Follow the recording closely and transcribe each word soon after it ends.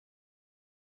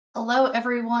Hello,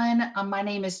 everyone. My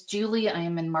name is Julie. I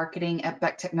am in marketing at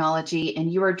Beck Technology, and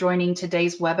you are joining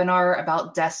today's webinar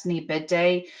about Destiny Bid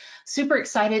Day. Super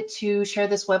excited to share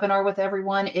this webinar with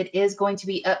everyone. It is going to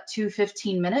be up to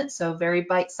 15 minutes, so very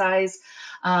bite-sized.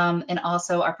 And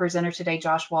also our presenter today,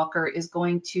 Josh Walker, is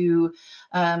going to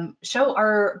show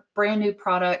our brand new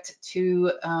product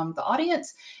to the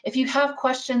audience. If you have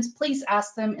questions, please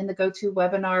ask them in the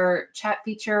GoToWebinar chat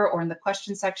feature or in the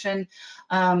question section.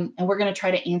 And we're going to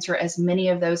try to answer as many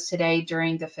of those today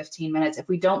during the 15 minutes. If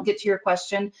we don't get to your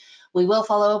question, we will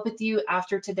follow up with you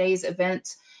after today's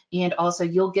event. And also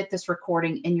you'll get this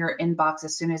recording in your inbox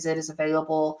as soon as it is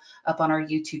available up on our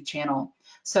YouTube channel.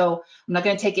 So I'm not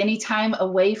going to take any time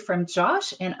away from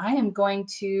Josh, and I am going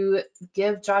to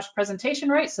give Josh presentation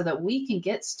rights so that we can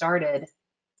get started.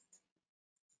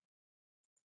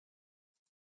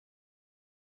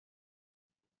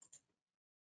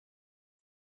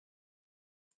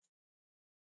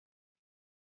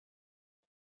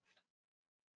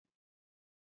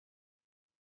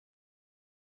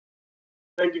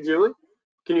 Thank you, Julie.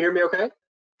 Can you hear me okay?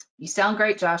 You sound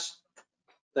great, Josh.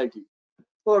 Thank you.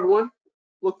 Hello, everyone.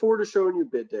 Look forward to showing you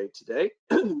Bid Day today.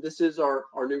 This is our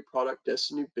new product,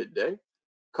 Destiny Bid Day.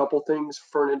 Couple things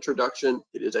for an introduction.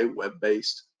 It is a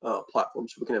web-based platform,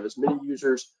 so we can have as many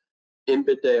users in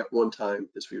Bid Day at one time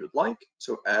as we would like.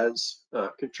 So as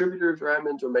contributors or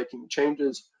admins are making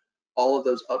changes, all of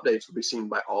those updates will be seen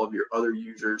by all of your other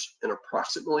users in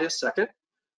approximately a second.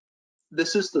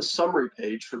 This is the summary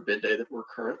page for Bid Day that we're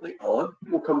currently on.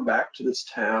 We'll come back to this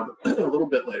tab a little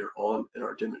bit later on in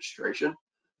our demonstration.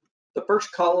 The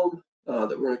first column that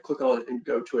we're going to click on and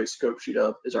go to a scope sheet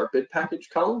of is our bid package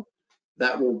column.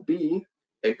 That will be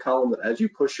a column that as you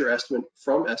push your estimate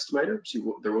from estimator,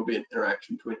 so there will be an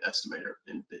interaction between estimator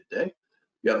and Bid Day.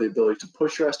 You have the ability to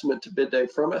push your estimate to Bid Day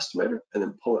from estimator and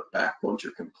then pull it back once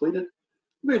you're completed.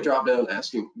 There'll be a drop down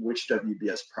asking which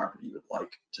WBS property you would like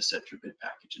to set your bid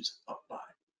packages up by.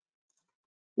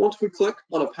 Once we click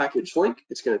on a package link,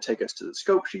 it's going to take us to the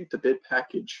scope sheet, the bid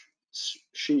package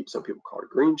sheet, some people call it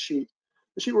a green sheet,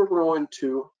 the sheet where we're going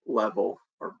to level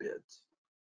our bids.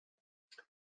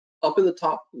 Up in the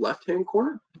top left-hand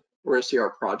corner, we're going to see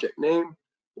our project name.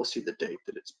 We'll see the date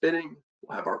that it's bidding.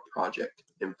 We'll have our project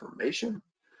information.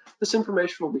 This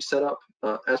information will be set up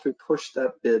as we push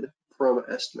that bid from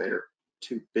estimator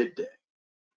to Bid Day.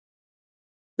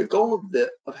 The goal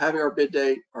of having our Bid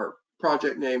Day, our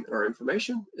project name, and our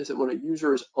information is that when a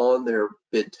user is on their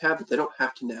bid tab, that they don't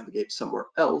have to navigate somewhere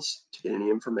else to get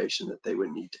any information that they would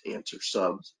need to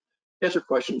answer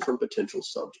questions from potential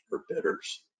subs or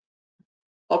bidders.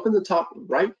 Up in the top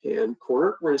right-hand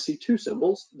corner, we're going to see two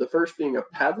symbols. The first being a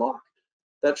padlock.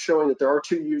 That's showing that there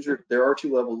are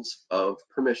two levels of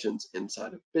permissions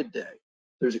inside of Bid Day.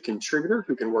 There's a contributor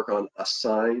who can work on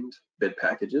assigned bid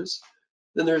packages.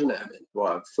 Then there's an admin who will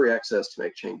have free access to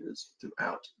make changes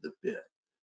throughout the bid.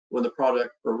 When the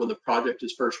project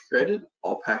is first created,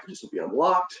 all packages will be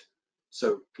unlocked,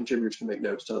 so contributors can make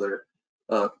notes to other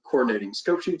coordinating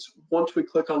scope sheets. Once we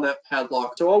click on that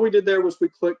padlock, so all we did there was we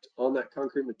clicked on that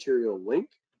concrete material link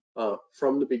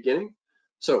from the beginning.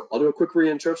 So I'll do a quick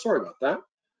reintro. Sorry about that.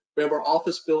 We have our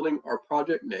office building, our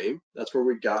project name. That's where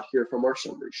we got here from our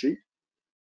summary sheet.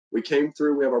 We came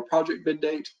through, we have our project bid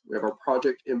date, we have our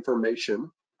project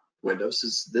information window.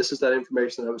 This is that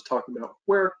information that I was talking about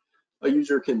where a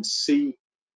user can see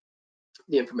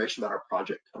the information about our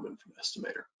project coming from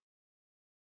estimator.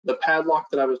 The padlock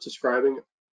that I was describing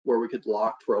where we could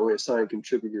lock to where only assigned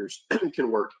contributors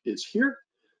can work is here.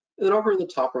 And then over in the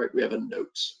top right, we have a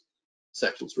notes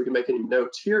section. So we can make any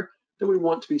notes here that we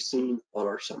want to be seen on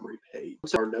our summary page.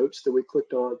 So our notes that we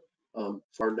clicked on,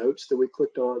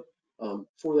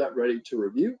 for that ready to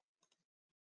review.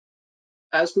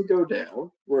 As we go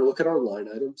down, we're going to look at our line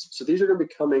items. So these are going to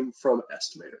be coming from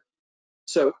estimator.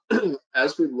 So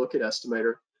as we look at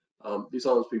estimator, these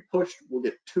items we pushed, we'll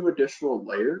get two additional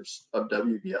layers of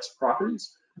WBS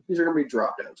properties. These are going to be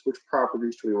drop downs. Which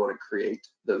properties do we want to create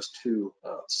those two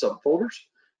subfolders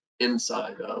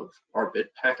inside of our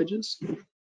bid packages?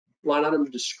 Line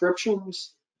item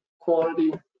descriptions,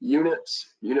 quantity,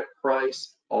 units, unit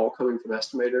price, all coming from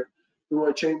estimator. We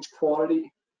want to change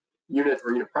quantity, unit,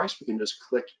 or unit price, we can just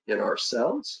click in our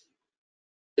cells.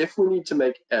 If we need to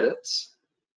make edits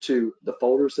to the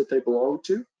folders that they belong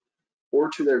to or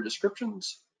to their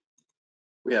descriptions,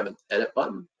 we have an edit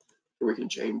button where we can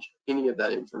change any of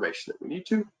that information that we need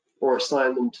to or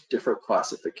assign them to different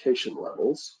classification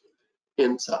levels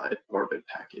inside of our bid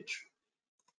package.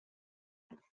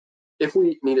 If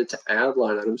we needed to add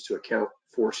line items to account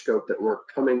for scope that weren't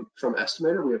coming from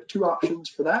estimator, we have two options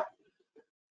for that.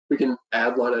 We can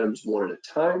add line items one at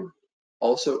a time,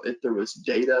 Also, if there was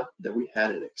data that we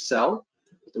had in Excel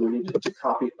that we needed to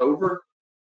copy over,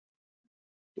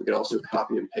 we could also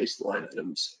copy and paste line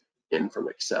items in from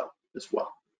Excel as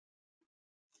well.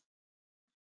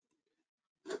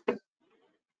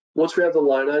 Once we have the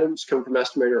line items come from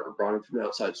estimator or brought in from an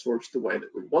outside source the way that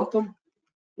we want them,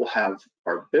 we'll have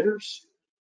our bidders.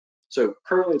 So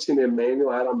currently it's going to be a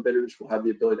manual add on bidders. We'll have the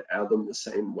ability to add them the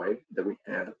same way that we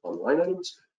add on line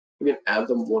items. We can add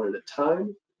them one at a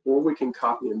time, or we can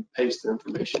copy and paste the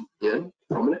information in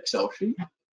from an Excel sheet.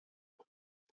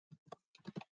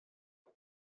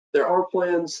 There are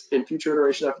plans in future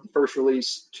iterations after the first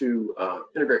release to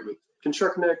integrate with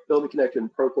Construct Connect, Building Connect,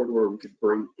 and Procore, where we could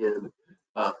bring in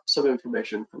some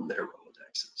information from their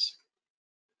Rolodexes.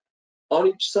 On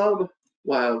each sub,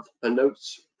 we'll have a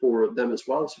notes for them as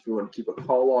well. So if you want to keep a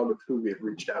call log of who we have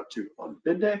reached out to on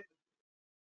bid day.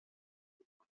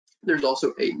 There's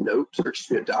also a note, or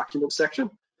excuse me, a document section,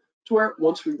 to where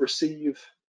once we receive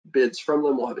bids from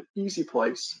them, we'll have an easy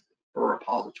place for a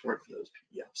repository for those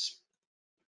PDFs.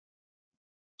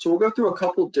 So we'll go through a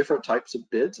couple different types of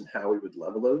bids and how we would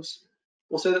level those.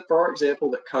 We'll say that for our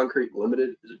example that Concrete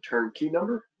Limited is a turnkey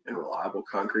number and Reliable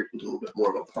Concrete is a little bit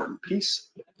more of a part and piece.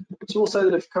 So we'll say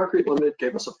that if Concrete Limited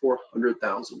gave us a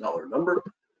 $400,000 number,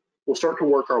 we'll start to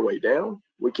work our way down.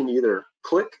 We can either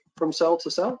click from cell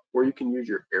to cell, or you can use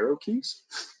your arrow keys.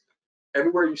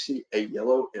 Everywhere you see a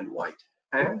yellow and white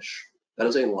hash, that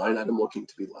is a line item looking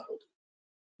to be leveled.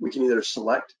 We can either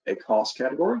select a cost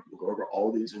category, we'll go over all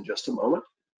of these in just a moment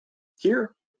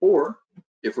here, or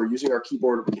if we're using our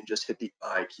keyboard, we can just hit the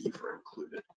I key for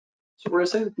included. So we're going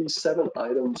to say that these 7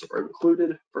 items are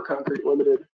included for Concrete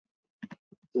Limited,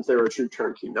 since they're a true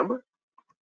turnkey number.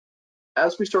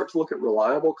 As we start to look at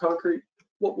Reliable Concrete,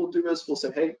 what we'll do is we'll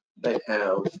say, hey, they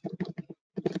have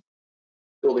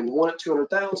building 1 at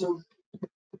 200,000. We'll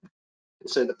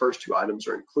say the first 2 items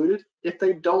are included. If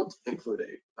they don't include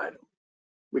an item,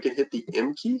 we can hit the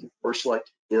M key or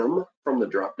select M from the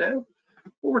dropdown.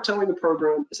 What we're telling the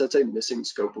program is that's a missing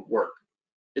scope of work.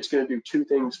 It's going to do 2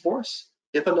 things for us.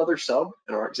 If another sub,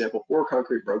 in our example 4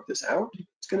 concrete, broke this out,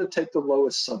 it's going to take the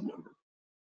lowest sub number.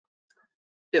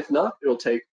 If not, it'll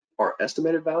take our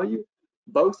estimated value.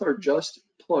 Both are just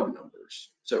plug numbers.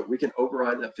 So we can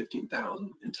override that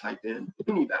 15,000 and type in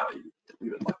any value that we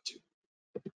would like to.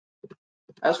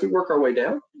 As we work our way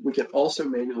down, we can also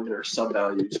manually enter sub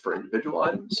values for individual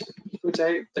items. We'd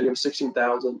say they have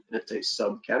 16,000 and it's a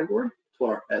subcategory. That's what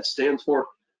our S stands for.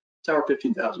 It's our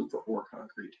 15,000 for ore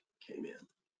concrete came in.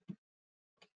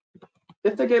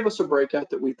 If they gave us a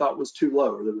breakout that we thought was too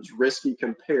low or that was risky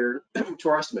compared to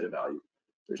our estimated value,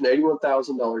 there's an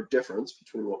 $81,000 difference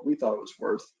between what we thought it was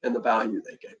worth and the value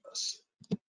they gave us.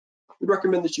 We'd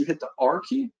recommend that you hit the R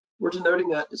key. We're denoting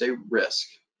that as a risk.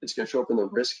 It's going to show up in the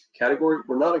risk category.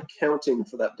 We're not accounting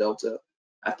for that delta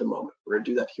at the moment. We're going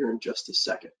to do that here in just a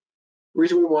second. The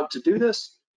reason we want to do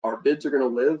this, our bids are going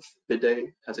to live. Bid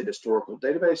day has a historical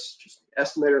database, just an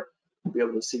estimator. We'll be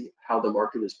able to see how the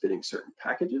market is bidding certain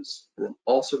packages, and then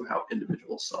also how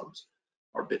individual subs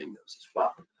are bidding those as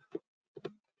well.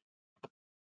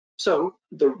 So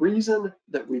the reason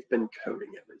that we've been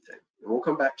coding everything, and we'll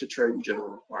come back to trade and general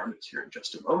requirements here in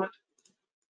just a moment,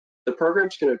 the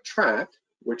program's going to track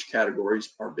which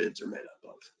categories our bids are made up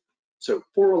of. So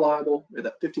for Reliable, we have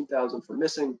that 15,000 for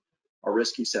missing, our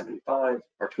risky 75,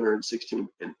 our 216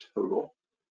 in total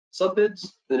sub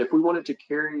bids. Then if we wanted to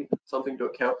carry something to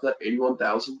account for that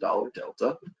 $81,000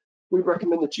 delta, we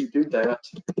recommend that you do that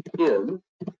in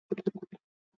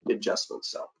the adjustment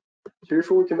cell. So here's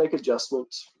where we can make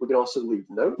adjustments. We can also leave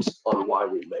notes on why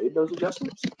we made those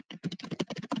adjustments,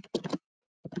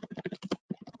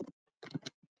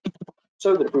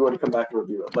 so that if we want to come back and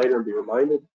review it later and be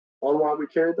reminded on why we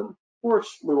carried them, or if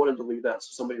we wanted to leave that so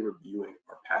somebody reviewing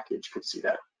our package could see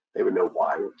that, they would know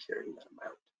why we're carrying that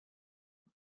amount.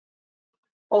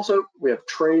 Also, we have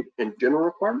trade and general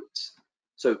requirements.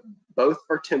 So both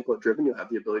are template driven. You'll have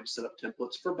the ability to set up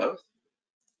templates for both.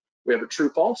 We have a true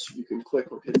false. You can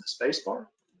click or hit the space bar.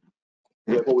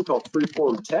 We have what we call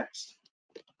free-form text.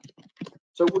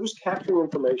 So we're just capturing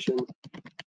information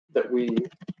that we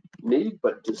need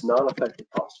but does not affect the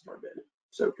cost of our bid.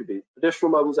 So it could be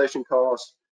additional mobilization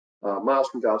costs, miles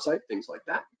from job site, things like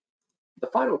that. The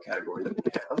final category that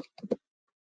we have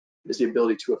is the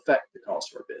ability to affect the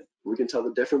cost of our bid. We can tell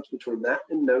the difference between that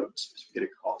and notes as we get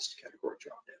a cost category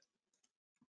drop down.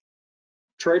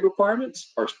 Trade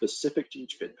requirements are specific to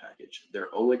each bid package.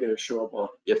 They're only going to show up on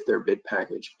if their bid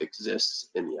package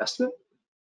exists in the estimate.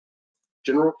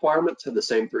 General requirements have the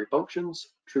same 3 functions: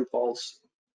 true, false,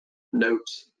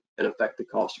 notes, and affect the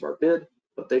cost of our bid,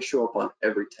 but they show up on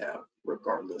every tab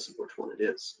regardless of which one it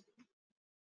is.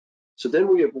 So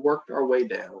then we have worked our way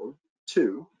down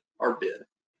to our bid.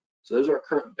 So those are our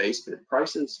current base bid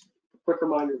prices. A quick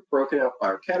reminder, broken out by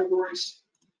our categories.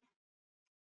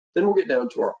 Then we'll get down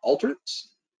to our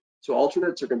alternates. So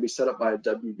alternates are going to be set up by a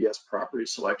WBS property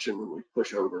selection when we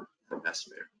push over from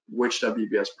estimator. Which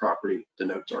WBS property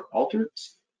denotes our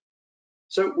alternates?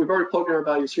 So we've already plugged in our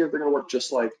values here. They're going to work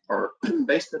just like our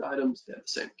base bid items. They have the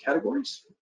same categories.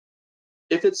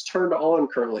 If it's turned on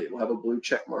currently, it will have a blue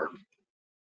check mark.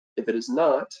 If it is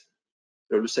not,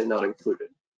 it'll just say not included.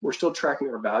 We're still tracking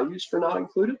our values for not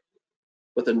included,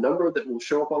 but the number that will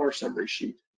show up on our summary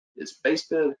sheet is base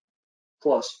bid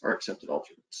plus our accepted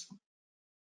alternates.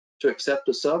 To accept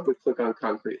a sub, we click on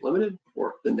Concrete Limited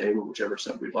or the name of whichever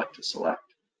sub we'd like to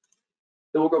select.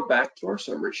 Then we'll go back to our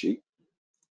summary sheet.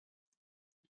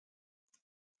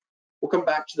 We'll come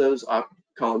back to those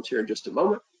columns here in just a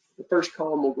moment. The first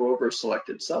column will go over a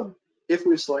selected sub. If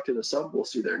we've selected a sub, we'll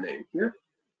see their name here.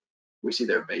 We see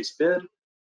their base bid,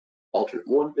 alternate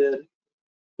one bid.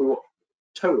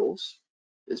 Totals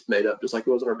is made up just like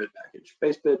it was in our bid package.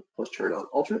 Base bid plus turn on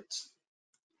alternates.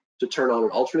 To turn on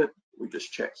an alternate, we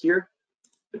just check here.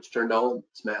 If it's turned on,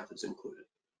 its math is included.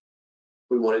 If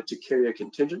we wanted to carry a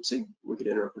contingency, we could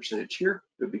enter a percentage here.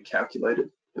 It would be calculated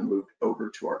and moved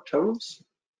over to our totals.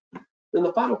 Then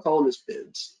the final column is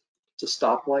bids. It's a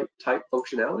stoplight type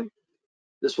functionality.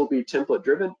 This will be template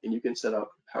driven, and you can set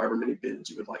up however many bids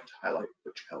you would like to highlight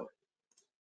which color.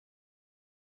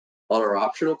 On our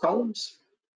optional columns,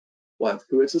 we'll have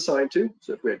who it's assigned to.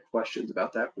 So if we had questions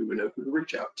about that, we would know who to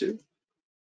reach out to.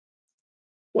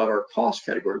 We'll have our cost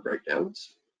category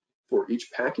breakdowns for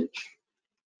each package,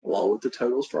 along with the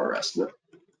totals for our estimate.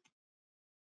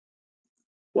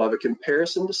 We'll have a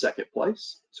comparison to second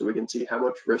place, so we can see how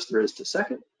much risk there is to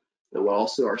second, and what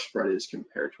also our spread is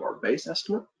compared to our base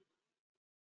estimate.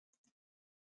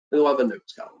 And we'll have a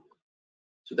notes column.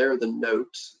 So there are the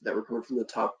notes that were coming from the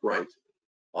top right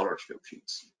on our scope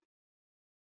sheets.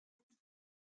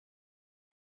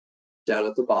 Down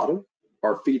at the bottom,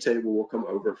 our fee table will come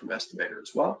over from estimator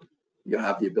as well. You'll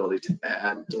have the ability to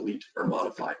add, delete, or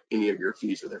modify any of your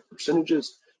fees or their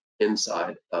percentages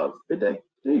inside of bid day.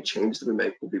 Any changes that we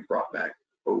make will be brought back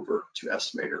over to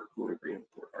estimator when we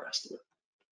re-import our estimate.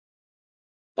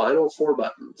 Final four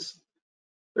buttons.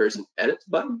 There is an edit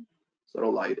button, so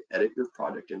it'll allow you to edit your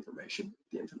project information,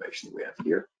 the information that we have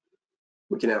here.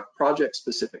 We can have project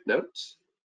specific notes.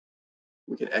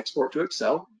 We can export to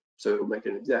Excel, so it'll make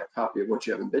an exact copy of what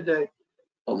you have in bid day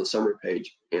on the summary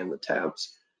page and the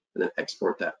tabs, and then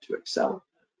export that to Excel.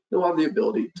 Then we'll have the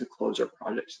ability to close our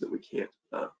project so that we can't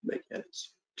make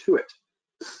edits to it.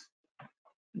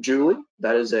 Julie,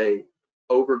 that is a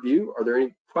overview. Are there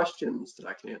any questions that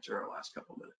I can answer in our last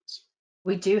couple minutes?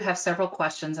 We do have several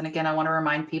questions. And again, I want to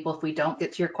remind people, if we don't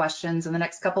get to your questions in the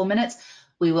next couple of minutes,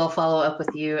 we will follow up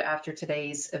with you after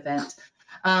today's event.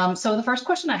 So the first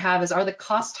question I have is, are the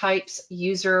cost types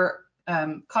user,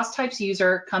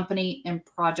 company, and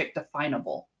project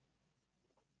definable?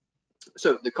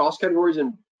 So the cost categories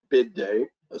in bid day,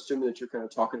 assuming that you're kind of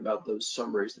talking about those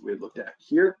summaries that we had looked at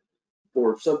here,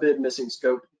 for sub-bid, missing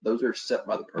scope, those are set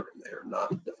by the program. They are not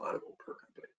definable per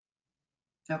company.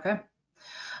 Okay.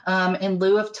 In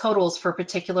lieu of totals for a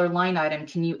particular line item,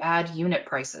 can you add unit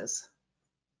prices?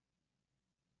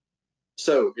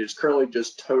 So it's currently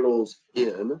just totals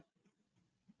in.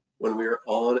 When we are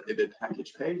on a bid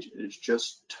package page, it is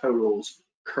just totals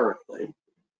currently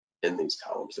in these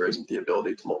columns. There isn't the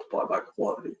ability to multiply by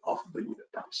quantity off of the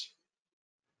unit price.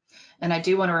 And I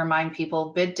do want to remind people,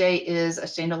 Bid Day is a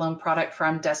standalone product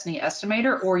from Destiny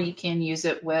Estimator, or you can use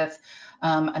it with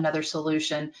another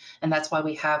solution. And that's why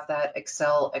we have that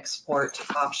Excel export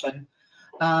option.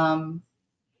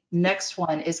 Next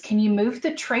one is, can you move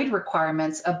the trade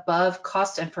requirements above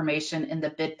cost information in the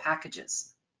bid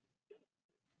packages?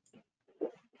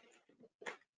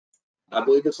 I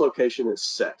believe this location is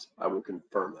set. I will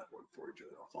confirm that one for you,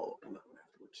 Julie. I'll follow up on that one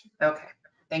afterwards. Okay,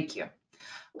 thank you.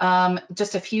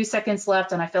 Just a few seconds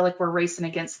left, and I feel like we're racing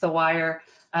against the wire.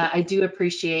 I do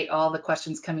appreciate all the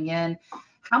questions coming in.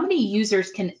 How many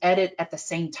users can edit at the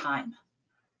same time?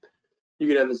 You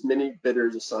can have as many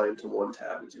bidders assigned to one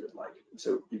tab as you would like.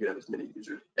 So you can have as many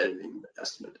users editing the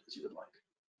estimate as you would like.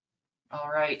 All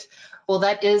right. Well,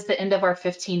 that is the end of our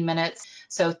 15 minutes.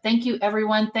 So thank you,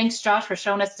 everyone. Thanks, Josh, for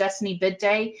showing us Destiny Bid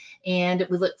Day. And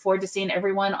we look forward to seeing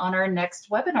everyone on our next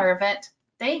webinar event.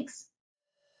 Thanks.